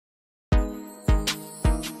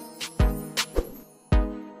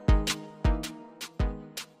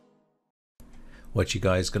What you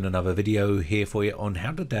guys, got another video here for you on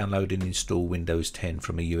how to download and install Windows 10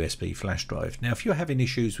 from a USB flash drive. Now if you're having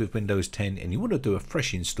issues with Windows 10 and you want to do a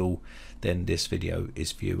fresh install, then this video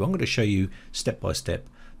is for you. I'm going to show you step by step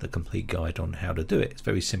the complete guide on how to do it. It's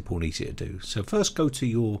very simple and easy to do. So first go to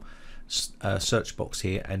your search box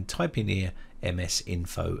here and type in here MS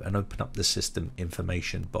Info and open up the system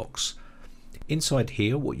information box. Inside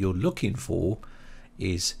here what you're looking for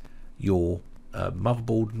is your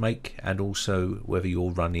motherboard make and also whether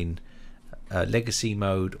you're running legacy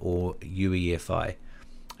mode or UEFI,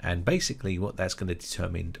 and basically what that's going to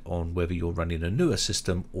determine on whether you're running a newer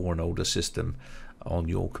system or an older system on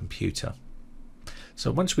your computer. So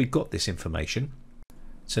once we've got this information,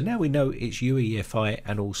 so now we know it's UEFI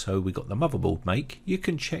and also we got the motherboard make, you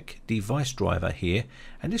can check device driver here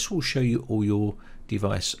and this will show you all your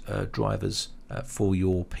device drivers for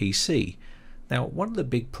your PC. Now one of the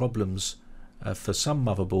big problems for some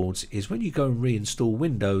motherboards is when you go and reinstall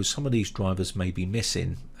Windows, some of these drivers may be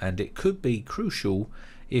missing, and it could be crucial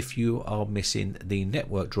if you are missing the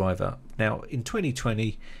network driver. Now in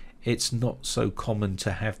 2020 it's not so common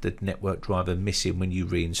to have the network driver missing when you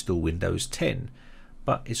reinstall Windows 10,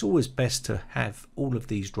 but it's always best to have all of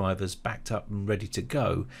these drivers backed up and ready to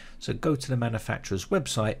go. So go to the manufacturer's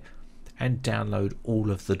website and download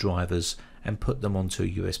all of the drivers and put them onto a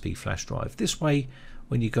USB flash drive. This way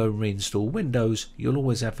when you go and reinstall Windows, you'll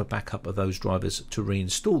always have a backup of those drivers to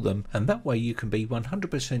reinstall them, and that way you can be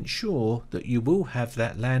 100% sure that you will have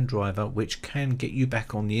that LAN driver which can get you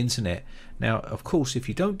back on the internet. Now of course if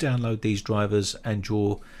you don't download these drivers and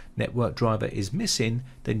your network driver is missing,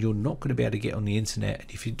 then you're not going to be able to get on the internet,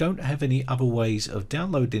 and if you don't have any other ways of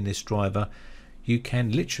downloading this driver, you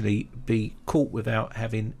can literally be caught without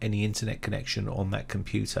having any internet connection on that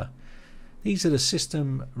computer. These are the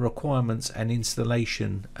system requirements and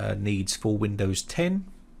installation needs for Windows 10.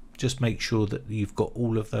 Just make sure that you've got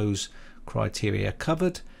all of those criteria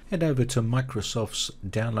covered. Head over to Microsoft's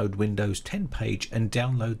Download Windows 10 page and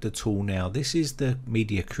download the tool now. This is the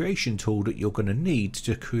media creation tool that you're going to need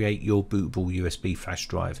to create your bootable USB flash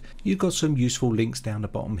drive. You've got some useful links down the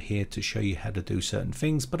bottom here to show you how to do certain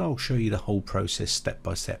things, but I'll show you the whole process step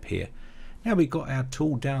by step here. Now we've got our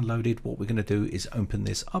tool downloaded, what we're going to do is open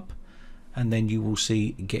this up, and then you will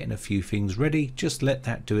see getting a few things ready. Just let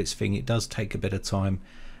that do its thing. It does take a bit of time,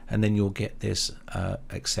 and then you'll get this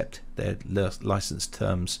accept their license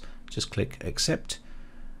terms. Just click accept,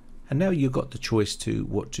 and now you've got the choice to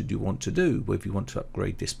what do you want to do, whether you want to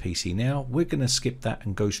upgrade this PC. Now we're going to skip that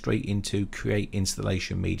and go straight into create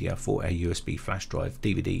installation media for a USB flash drive,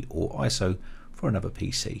 DVD or ISO for another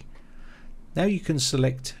PC. Now you can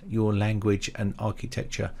select your language and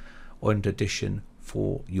architecture and edition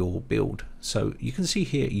for your build. So you can see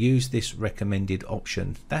here, use this recommended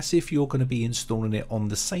option. That's if you're going to be installing it on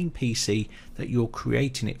the same PC that you're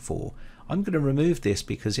creating it for. I'm going to remove this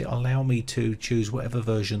because it allows me to choose whatever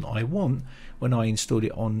version I want when I install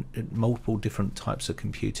it on multiple different types of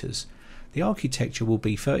computers. The architecture will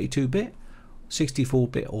be 32-bit,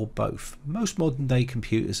 64-bit or both. Most modern day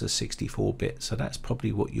computers are 64-bit, so that's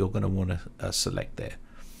probably what you're going to want to select there.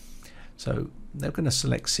 So they're going to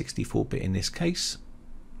select 64-bit in this case,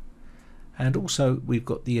 and also we've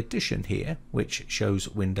got the edition here which shows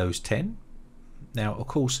Windows 10. Now of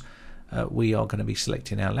course we are going to be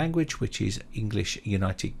selecting our language, which is English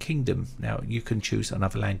United Kingdom. Now you can choose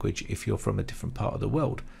another language if you're from a different part of the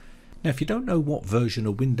world. Now if you don't know what version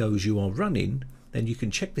of Windows you are running, then you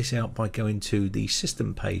can check this out by going to the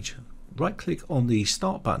system page. Right click on the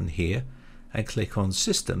start button here and click on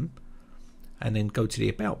system, and then go to the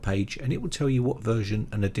about page, and it will tell you what version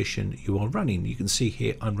and edition you are running. You can see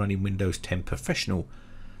here I'm running Windows 10 Professional,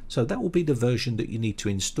 so that will be the version that you need to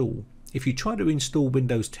install. If you try to install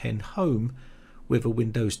Windows 10 Home with a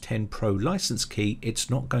Windows 10 Pro license key,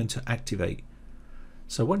 it's not going to activate.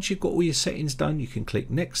 So once you've got all your settings done, you can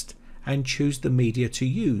click next and choose the media to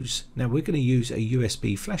use. Now we're going to use a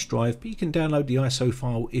USB flash drive, but you can download the ISO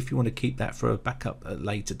file if you want to keep that for a backup at a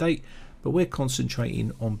later date, but we're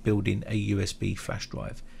concentrating on building a USB flash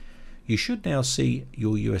drive. You should now see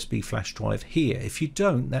your USB flash drive here. If you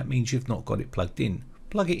don't, that means you've not got it plugged in.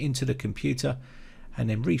 Plug it into the computer and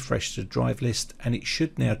then refresh the drive list, and it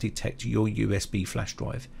should now detect your USB flash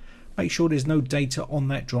drive. Make sure there's no data on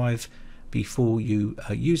that drive before you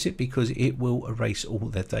use it, because it will erase all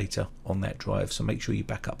the data on that drive, so make sure you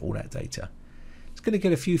back up all that data. It's going to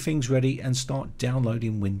get a few things ready and start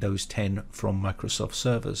downloading Windows 10 from Microsoft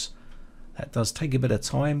servers. That does take a bit of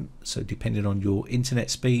time, so depending on your internet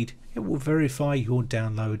speed it will verify your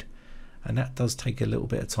download, and that does take a little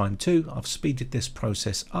bit of time too. I've speeded this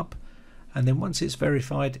process up, and then once it's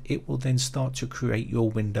verified it will then start to create your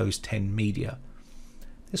Windows 10 media.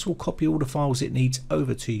 This will copy all the files it needs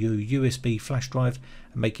over to your USB flash drive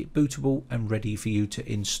and make it bootable and ready for you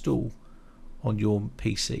to install on your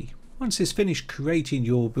PC. Once it's finished creating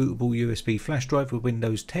your bootable USB flash drive with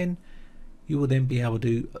Windows 10, you will then be able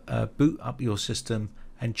to boot up your system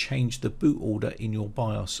and change the boot order in your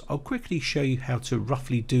BIOS. I'll quickly show you how to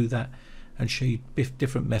roughly do that and show you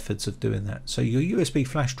different methods of doing that. So your USB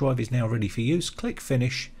flash drive is now ready for use. Click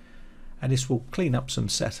Finish and this will clean up some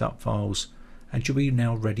setup files and you'll be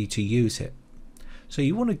now ready to use it. So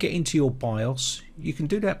you want to get into your BIOS. You can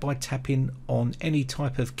do that by tapping on any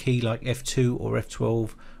type of key like F2 or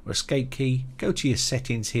F12 or escape key. Go to your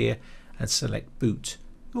settings here and select boot.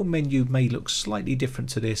 Your menu may look slightly different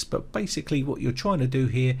to this, but basically what you're trying to do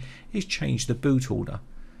here is change the boot order.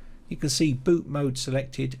 You can see boot mode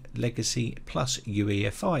selected, legacy plus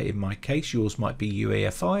UEFI. In my case, yours might be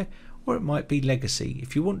UEFI or it might be legacy.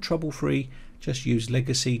 If you want trouble free, just use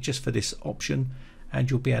legacy just for this option and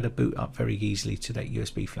you'll be able to boot up very easily to that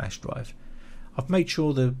USB flash drive. I've made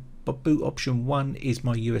sure the boot option 1 is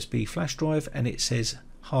my USB flash drive and it says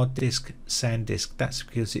hard disk, SanDisk. That's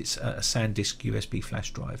because it's a SanDisk USB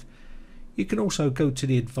flash drive. You can also go to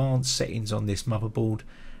the advanced settings on this motherboard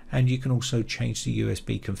and you can also change the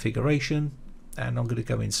USB configuration, and I'm going to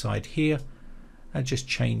go inside here and just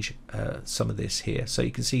change some of this here. So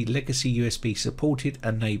you can see legacy USB supported,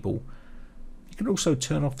 enable. You can also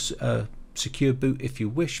turn off secure boot if you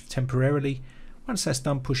wish temporarily. Once that's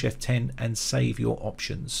done, push F10 and save your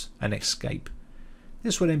options and escape.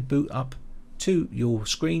 This will then boot up to your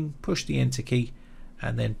screen, push the enter key,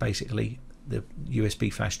 and then basically the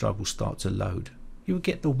USB flash drive will start to load. You will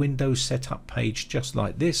get the Windows setup page just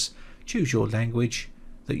like this. Choose your language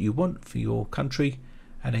that you want for your country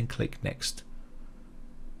and then click next.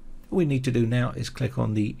 All we need to do now is click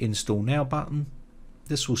on the Install Now button.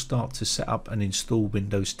 This will start to set up and install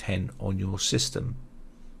Windows 10 on your system.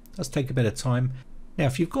 It does take a bit of time. Now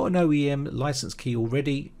if you've got an OEM license key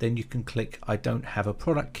already, then you can click I don't have a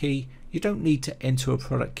product key. You don't need to enter a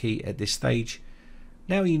product key at this stage.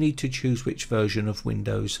 Now you need to choose which version of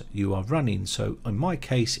Windows you are running. So in my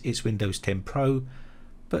case it's Windows 10 Pro,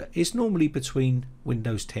 but it's normally between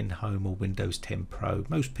Windows 10 Home or Windows 10 Pro.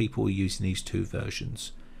 Most people are using these two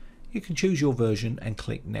versions. You can choose your version and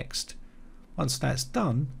click next. Once that's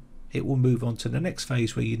done, it will move on to the next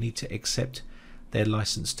phase where you need to accept their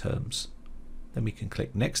license terms. Then we can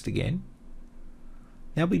click next again.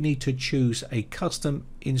 Now we need to choose a custom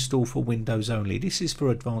install for Windows only. This is for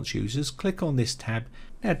advanced users. Click on this tab.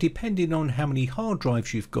 Now depending on how many hard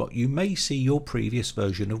drives you've got, you may see your previous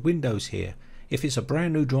version of Windows here. If it's a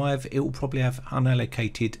brand new drive, it will probably have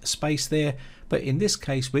unallocated space there, but in this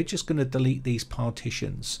case we're just going to delete these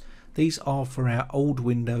partitions. These are for our old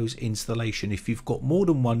Windows installation. If you've got more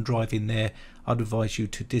than one drive in there, I'd advise you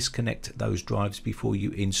to disconnect those drives before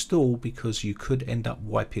you install, because you could end up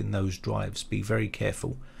wiping those drives. Be very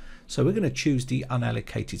careful. So we're going to choose the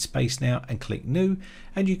unallocated space now and click new,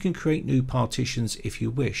 and you can create new partitions if you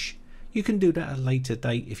wish. You can do that at a later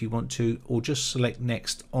date if you want to, or just select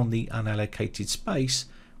next on the unallocated space,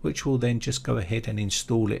 which will then just go ahead and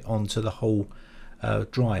install it onto the whole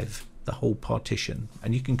drive, the whole partition,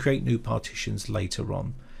 and you can create new partitions later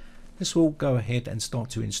on. This will go ahead and start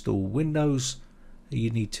to install Windows. You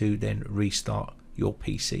need to then restart your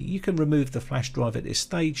PC. You can remove the flash drive at this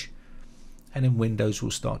stage and then Windows will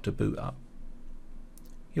start to boot up.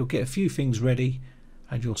 You'll get a few things ready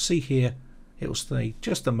and you'll see here it will stay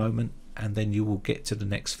just a moment and then you will get to the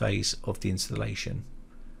next phase of the installation.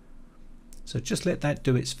 So just let that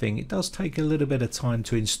do its thing. It does take a little bit of time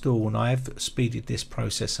to install and I have speeded this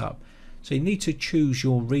process up. So you need to choose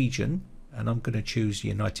your region, and I'm going to choose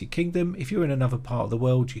United Kingdom. If you're in another part of the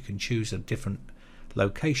world, you can choose a different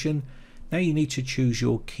location. Now you need to choose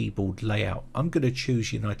your keyboard layout. I'm going to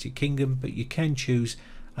choose United Kingdom, but you can choose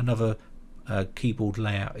another keyboard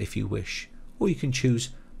layout if you wish, or you can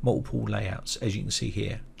choose multiple layouts. As you can see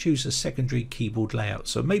here, choose a secondary keyboard layout.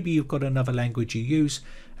 So maybe you've got another language you use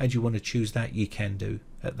and you want to choose that, you can do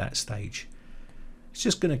at that stage. It's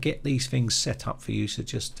just going to get these things set up for you, so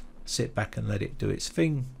just sit back and let it do its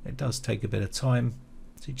thing. It does take a bit of time,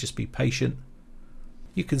 so just be patient.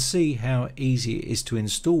 You can see how easy it is to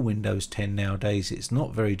install Windows 10 nowadays. It's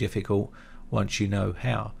not very difficult once you know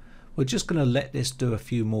how. We're just going to let this do a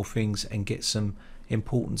few more things and get some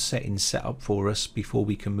important settings set up for us before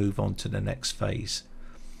we can move on to the next phase.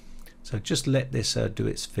 So just let this do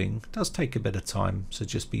its thing. It does take a bit of time, so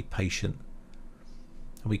just be patient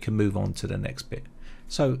and we can move on to the next bit.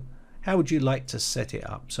 So how would you like to set it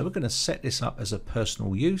up? So we're going to set this up as a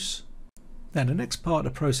personal use. Now the next part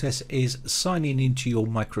of the process is signing into your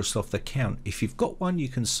Microsoft account. If you've got one, you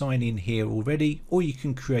can sign in here already, or you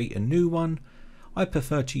can create a new one. I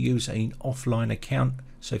prefer to use an offline account,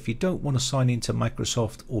 so if you don't want to sign into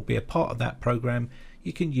Microsoft or be a part of that program,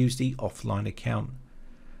 you can use the offline account.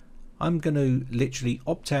 I'm going to literally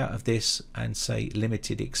opt out of this and say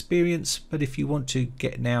limited experience, but if you want to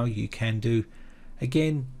get now, you can do.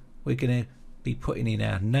 Again, we're going to be putting in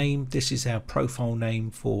our name. This is our profile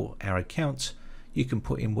name for our account. You can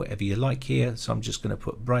put in whatever you like here, so I'm just going to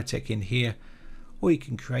put Brightech in here, or you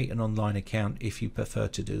can create an online account if you prefer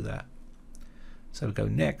to do that. So we go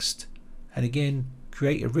next, and again,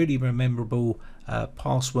 create a really memorable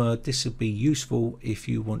password. This would be useful if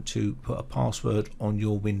you want to put a password on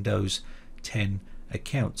your Windows 10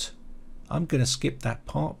 account. I'm going to skip that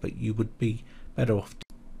part, but you would be better off.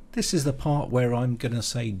 This is the part where I'm going to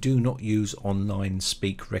say do not use online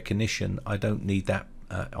speak recognition. I don't need that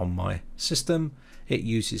on my system. It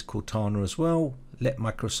uses Cortana as well. Let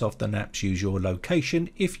Microsoft and apps use your location.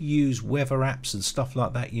 If you use weather apps and stuff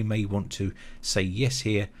like that, you may want to say yes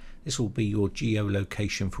here. This will be your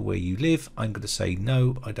geolocation for where you live. I'm going to say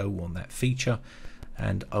no, I don't want that feature,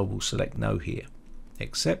 and I will select no here.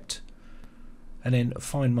 Accept. And then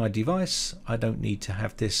find my device. I don't need to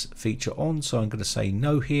have this feature on, so I'm going to say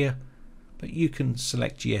no here, but you can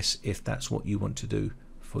select yes if that's what you want to do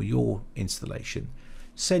for your installation.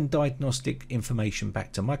 Send diagnostic information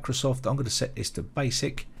back to Microsoft. I'm going to set this to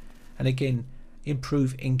basic, and again,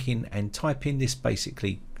 improve inking and typing. This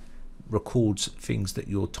basically records things that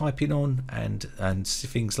you're typing on and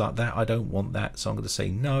things like that. I don't want that, so I'm going to say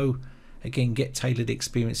no. Again, get tailored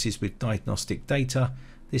experiences with diagnostic data.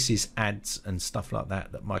 This is ads and stuff like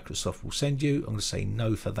that that Microsoft will send you. I'm going to say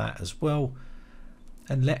no for that as well.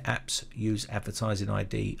 And let apps use advertising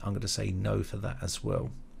ID. I'm going to say no for that as well.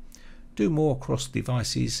 Do more across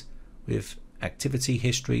devices with activity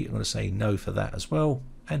history. I'm going to say no for that as well.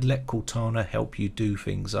 And let Cortana help you do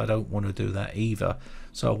things. I don't want to do that either.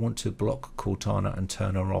 So I want to block Cortana and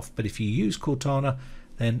turn her off. But if you use Cortana,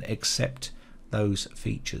 then accept those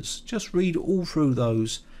features. Just read all through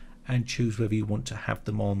those and choose whether you want to have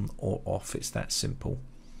them on or off. It's that simple.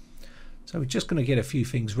 So we're just going to get a few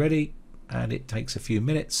things ready, and it takes a few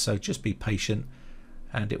minutes, so just be patient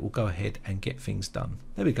and it will go ahead and get things done.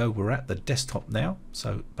 There we go, we're at the desktop now.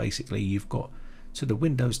 So basically you've got to the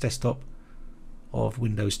Windows desktop of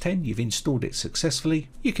Windows 10. You've installed it successfully.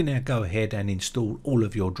 You can now go ahead and install all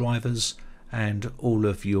of your drivers and all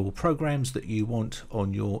of your programs that you want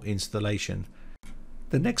on your installation.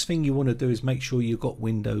 The next thing you want to do is make sure you've got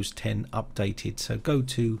Windows 10 updated. So go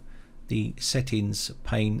to the settings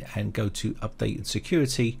pane and go to update and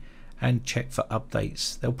security and check for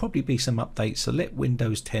updates. There'll probably be some updates, so let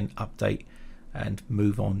Windows 10 update and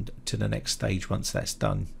move on to the next stage. Once that's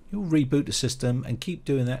done, you'll reboot the system and keep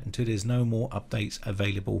doing that until there's no more updates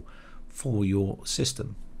available for your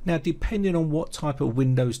system. Now, depending on what type of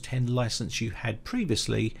Windows 10 license you had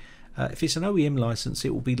previously, if it's an OEM license,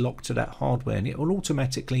 it will be locked to that hardware and it will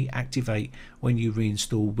automatically activate when you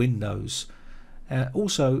reinstall Windows.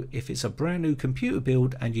 Also, if it's a brand new computer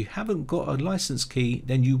build and you haven't got a license key,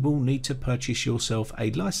 then you will need to purchase yourself a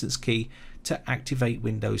license key to activate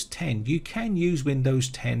Windows 10. You can use Windows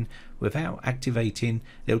 10 without activating.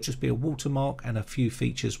 There'll just be a watermark and a few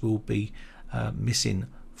features will be missing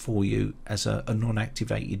for you as a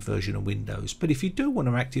non-activated version of Windows. But if you do want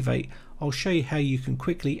to activate, I'll show you how you can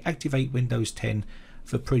quickly activate Windows 10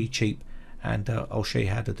 for pretty cheap, and I'll show you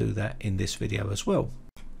how to do that in this video as well.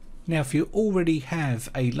 Now, if you already have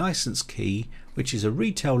a license key, which is a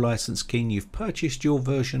retail license key, and you've purchased your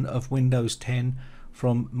version of Windows 10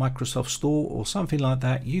 from Microsoft Store or something like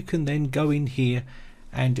that, you can then go in here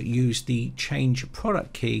and use the change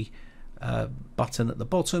product key button at the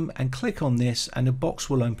bottom and click on this, and a box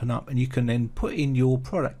will open up and you can then put in your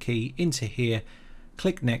product key into here,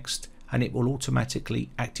 click next, and it will automatically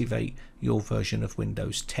activate your version of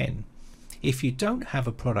Windows 10. If you don't have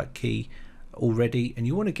a product key already and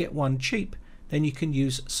you want to get one cheap, then you can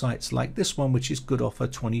use sites like this one, which is Good Offer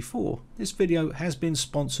 24. This video has been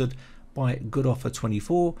sponsored by Good Offer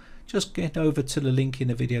 24. Just get over to the link in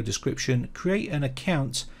the video description, create an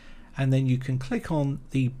account, and then you can click on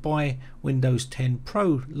the Buy Windows 10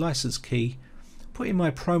 Pro license key, put in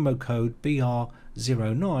my promo code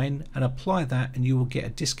BR09 and apply that, and you will get a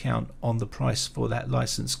discount on the price for that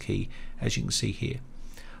license key, as you can see here.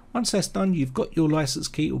 Once that's done, you've got your license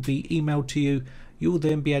key. It will be emailed to you. You'll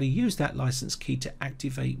then be able to use that license key to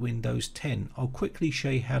activate Windows 10. I'll quickly show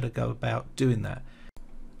you how to go about doing that.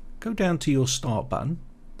 Go down to your Start button,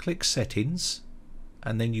 click Settings,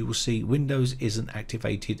 and then you will see Windows isn't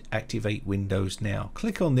activated, activate Windows now.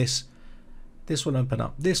 Click on this this will open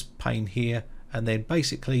up this pane here, and then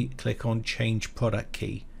basically click on change product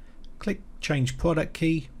key. Click change product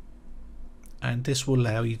key, and this will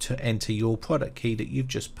allow you to enter your product key that you've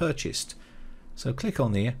just purchased. So click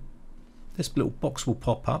on there, this little box will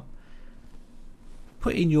pop up,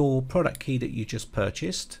 put in your product key that you just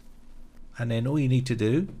purchased, and then all you need to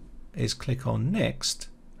do is click on next,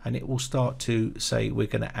 and it will start to say we're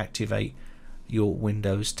going to activate your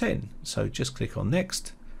Windows 10. So just click on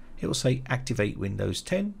next, it will say activate Windows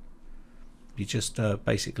 10. You just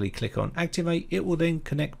basically click on activate. It will then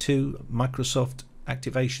connect to Microsoft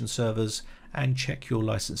activation servers and check your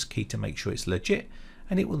license key to make sure it's legit,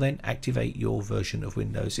 and it will then activate your version of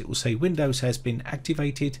Windows. It will say Windows has been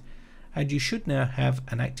activated, and you should now have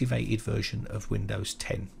an activated version of Windows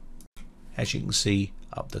 10, as you can see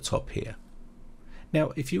up the top here.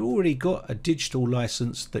 Now if you've already got a digital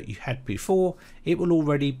license that you had before, it will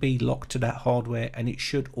already be locked to that hardware and it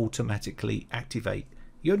should automatically activate.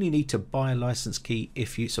 You only need to buy a license key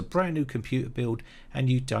if it's a brand new computer build and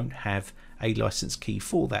you don't have a license key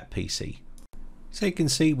for that PC. So you can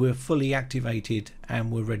see we're fully activated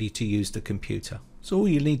and we're ready to use the computer. So all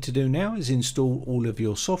you need to do now is install all of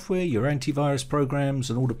your software, your antivirus programs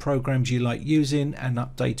and all the programs you like using, and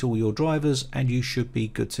update all your drivers, and you should be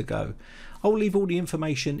good to go. I'll leave all the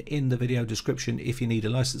information in the video description if you need a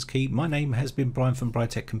license key. My name has been Brian from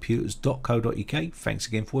briteccomputers.co.uk. Thanks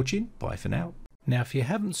again for watching. Bye for now. Now if you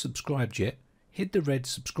haven't subscribed yet, hit the red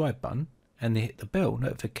subscribe button and then hit the bell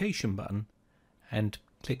notification button and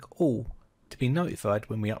click all to be notified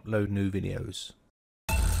when we upload new videos.